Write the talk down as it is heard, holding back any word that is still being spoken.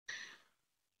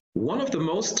One of the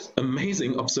most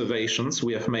amazing observations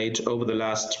we have made over the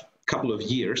last couple of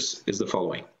years is the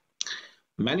following.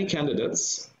 Many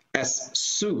candidates, as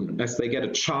soon as they get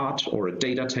a chart or a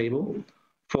data table,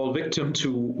 fall victim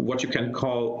to what you can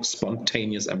call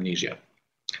spontaneous amnesia.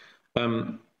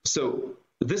 So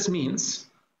this means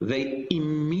they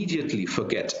immediately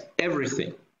forget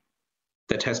everything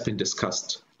that has been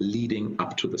discussed leading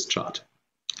up to this chart.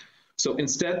 So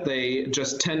instead, they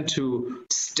just tend to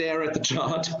stare at the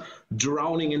chart,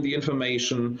 drowning in the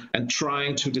information and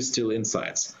trying to distill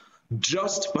insights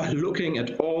just by looking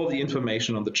at all the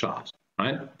information on the chart,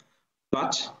 right?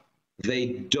 But they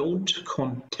don't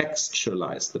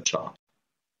contextualize the chart.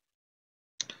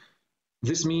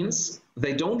 This means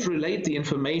they don't relate the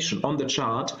information on the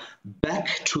chart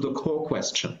back to the core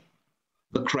question,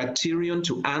 the criterion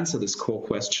to answer this core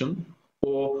question,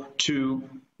 or to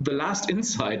the last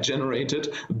insight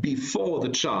generated before the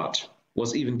chart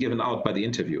was even given out by the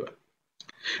interviewer.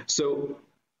 So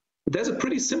there's a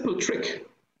pretty simple trick.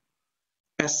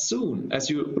 As soon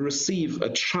as you receive a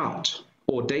chart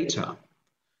or data,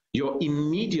 your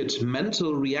immediate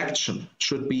mental reaction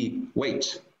should be,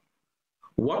 wait,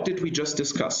 what did we just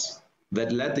discuss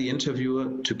that led the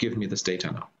interviewer to give me this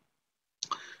data now?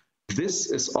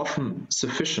 This is often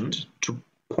sufficient to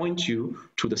point you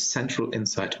to the central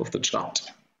insight of the chart.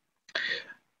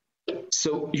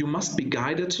 So you must be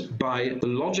guided by the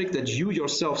logic that you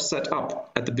yourself set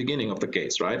up at the beginning of the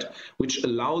case, right? Which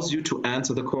allows you to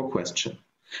answer the core question.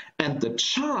 And the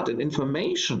chart and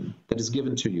information that is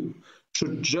given to you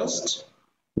should just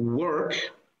work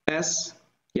as,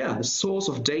 the source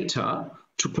of data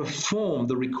to perform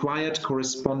the required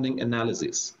corresponding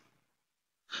analysis.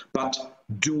 But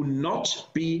do not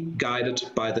be guided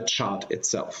by the chart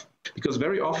itself, because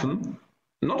very often,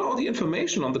 not all the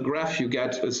information on the graph you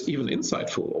get is even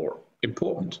insightful or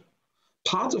important.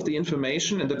 Parts of the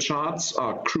information in the charts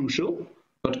are crucial,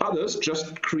 but others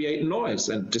just create noise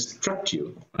and distract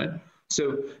you, right?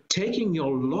 So taking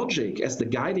your logic as the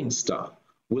guiding star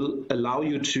will allow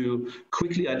you to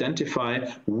quickly identify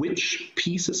which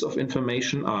pieces of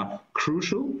information are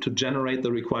crucial to generate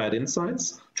the required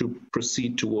insights to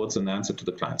proceed towards an answer to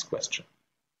the client's question.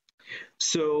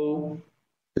 So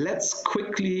let's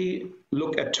quickly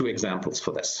look at two examples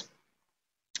for this.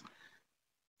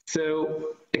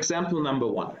 So example number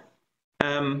one.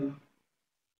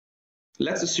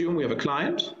 Let's assume we have a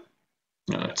client.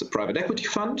 It's a private equity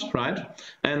fund, right?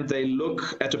 And they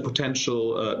look at a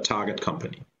potential target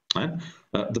company, right?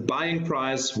 The buying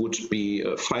price would be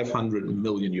 500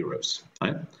 million euros,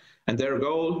 right? And their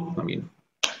goal,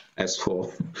 as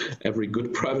for every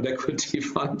good private equity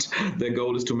fund, their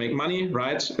goal is to make money,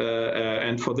 right?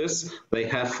 And for this, they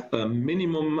have a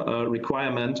minimum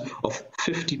requirement of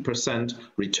 50%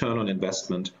 return on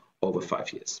investment over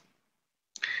 5 years.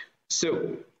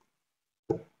 So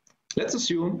let's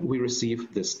assume we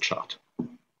receive this chart.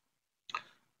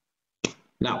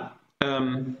 Now,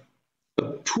 a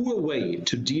poor way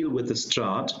to deal with this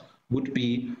chart would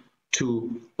be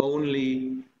to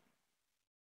only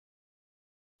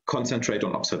concentrate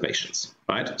on observations,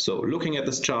 right? So looking at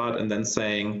this chart and then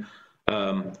saying,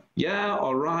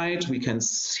 all right, we can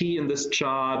see in this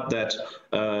chart that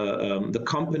the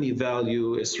company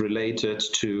value is related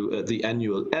to the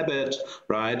annual EBIT,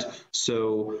 right?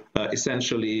 So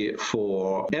essentially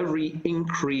for every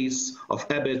increase of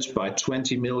EBIT by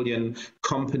 20 million,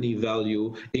 company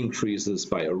value increases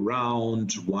by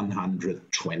around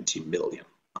 120 million,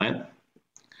 right?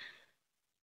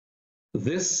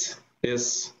 This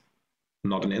is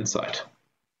not an insight.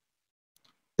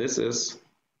 This is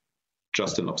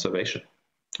just an observation,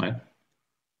 right?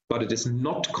 But it is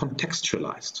not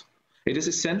contextualized. It is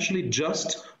essentially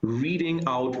just reading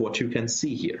out what you can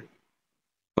see here,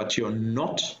 but you're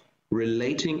not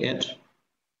relating it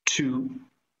to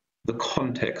the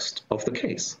context of the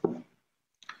case.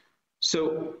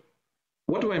 So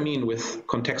what do I mean with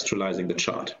contextualizing the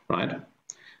chart, right?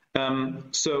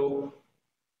 So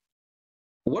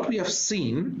what we have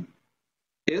seen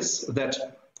is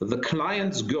that the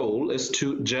client's goal is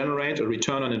to generate a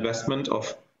return on investment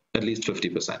of at least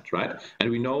 50%, right? And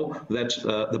we know that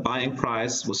the buying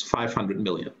price was 500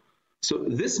 million. So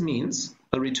this means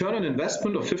a return on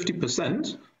investment of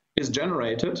 50% is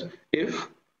generated if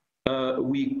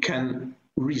we can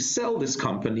resell this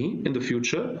company in the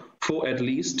future for at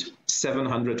least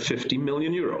 750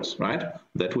 million euros, right?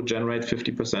 That would generate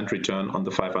 50% return on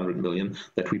the 500 million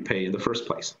that we pay in the first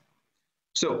place.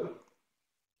 So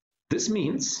this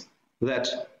means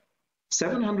that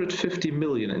 750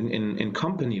 million in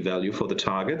company value for the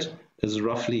target is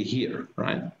roughly here,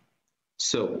 right?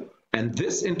 So, and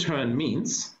this in turn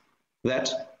means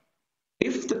that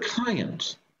if the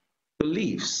client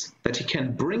believes that he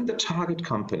can bring the target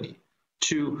company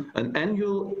to an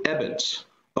annual EBIT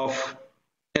of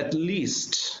at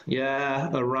least,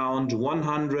 around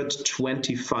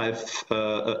 125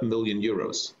 million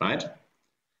euros, right?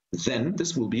 Then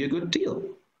this will be a good deal,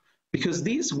 because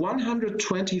these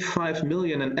 125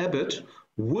 million in EBIT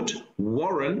would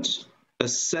warrant a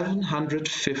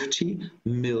 750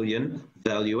 million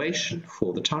valuation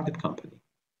for the target company.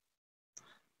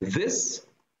 This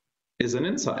is an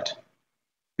insight,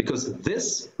 because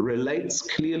this relates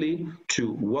clearly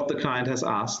to what the client has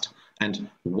asked and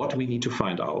what we need to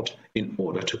find out in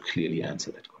order to clearly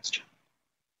answer that question.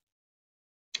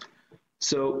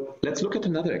 So let's look at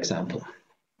another example.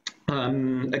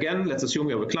 Again, let's assume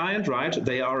we have a client, right?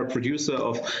 They are a producer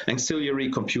of auxiliary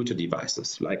computer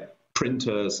devices like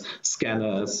printers,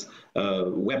 scanners,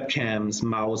 webcams,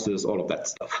 mouses, all of that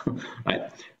stuff,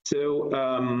 right? So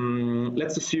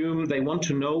let's assume they want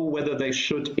to know whether they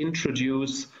should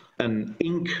introduce an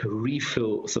ink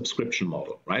refill subscription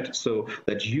model, right? So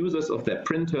that users of their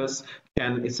printers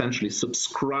can essentially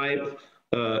subscribe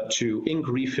to ink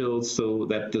refills, so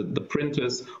that the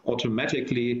printers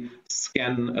automatically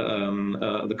scan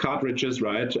the cartridges,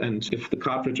 right? And if the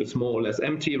cartridge is more or less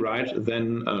empty, right,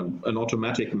 then an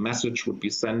automatic message would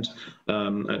be sent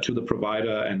to the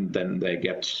provider, and then they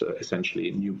get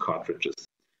essentially new cartridges.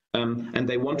 And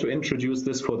they want to introduce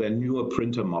this for their newer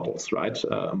printer models, right?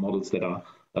 Models that are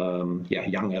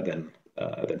younger than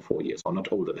 4 years, or not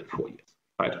older than 4 years,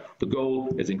 right? The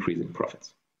goal is increasing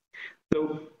profits.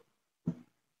 So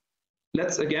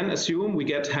let's again assume we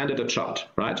get handed a chart,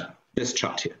 right? This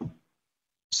chart here.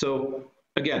 So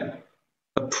again,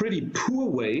 a pretty poor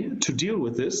way to deal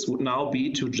with this would now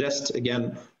be to just,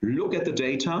 again, look at the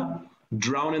data,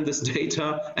 drown in this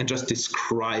data, and just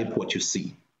describe what you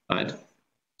see, right?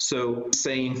 So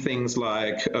saying things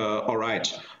like, all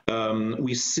right,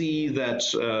 we see that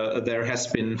there has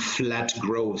been flat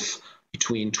growth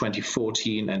between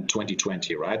 2014 and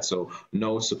 2020, right? So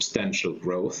no substantial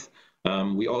growth.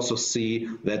 We also see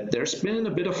that there's been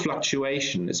a bit of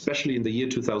fluctuation, especially in the year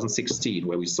 2016,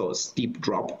 where we saw a steep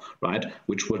drop, right,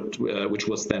 which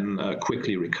was then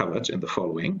quickly recovered in the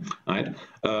following, right?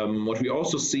 What we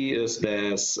also see is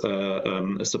there's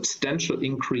a substantial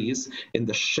increase in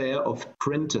the share of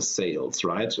printer sales,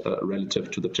 right, relative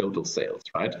to the total sales,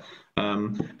 right?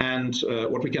 And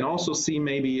what we can also see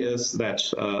maybe is that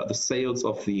the sales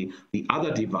of the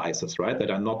other devices, right, that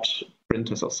are not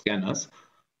printers or scanners,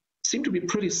 seem to be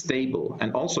pretty stable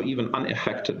and also even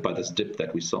unaffected by this dip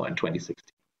that we saw in 2016.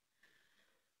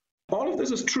 All of this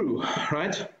is true,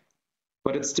 right?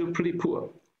 But it's still pretty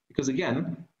poor, because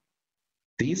again,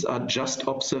 these are just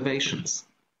observations.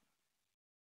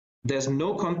 There's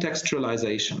no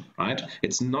contextualization, right?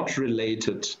 It's not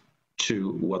related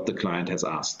to what the client has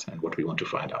asked and what we want to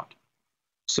find out.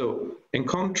 So in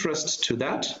contrast to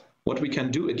that, what we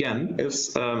can do again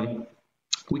is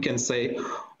we can say,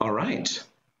 all right,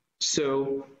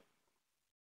 so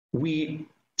we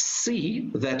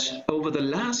see that over the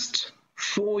last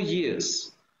 4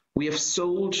 years, we have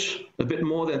sold a bit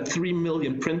more than 3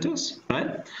 million printers,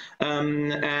 right?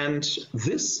 And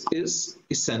this is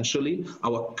essentially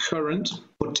our current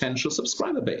potential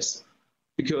subscriber base.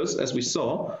 Because as we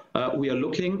saw, we are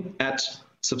looking at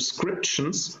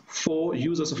subscriptions for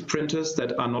users of printers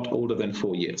that are not older than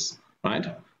 4 years, right?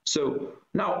 So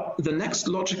now the next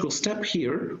logical step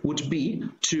here would be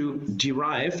to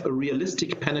derive a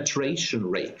realistic penetration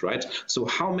rate, right? So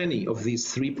how many of these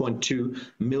 3.2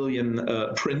 million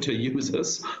printer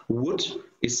users would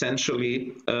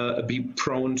essentially be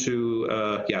prone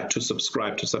to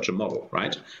subscribe to such a model,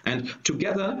 right? And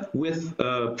together with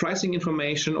pricing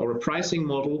information or a pricing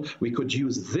model, we could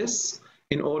use this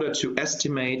in order to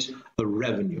estimate a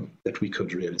revenue that we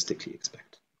could realistically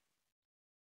expect.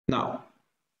 Now,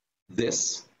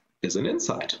 this is an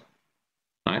insight,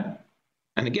 right?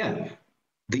 And again,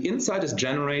 the insight is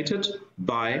generated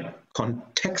by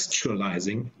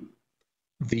contextualizing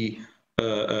the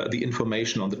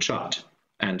information on the chart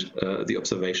and the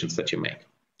observations that you make,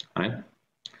 right?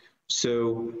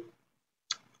 So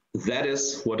that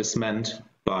is what is meant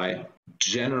by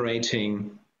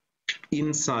generating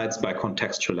insights by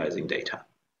contextualizing data.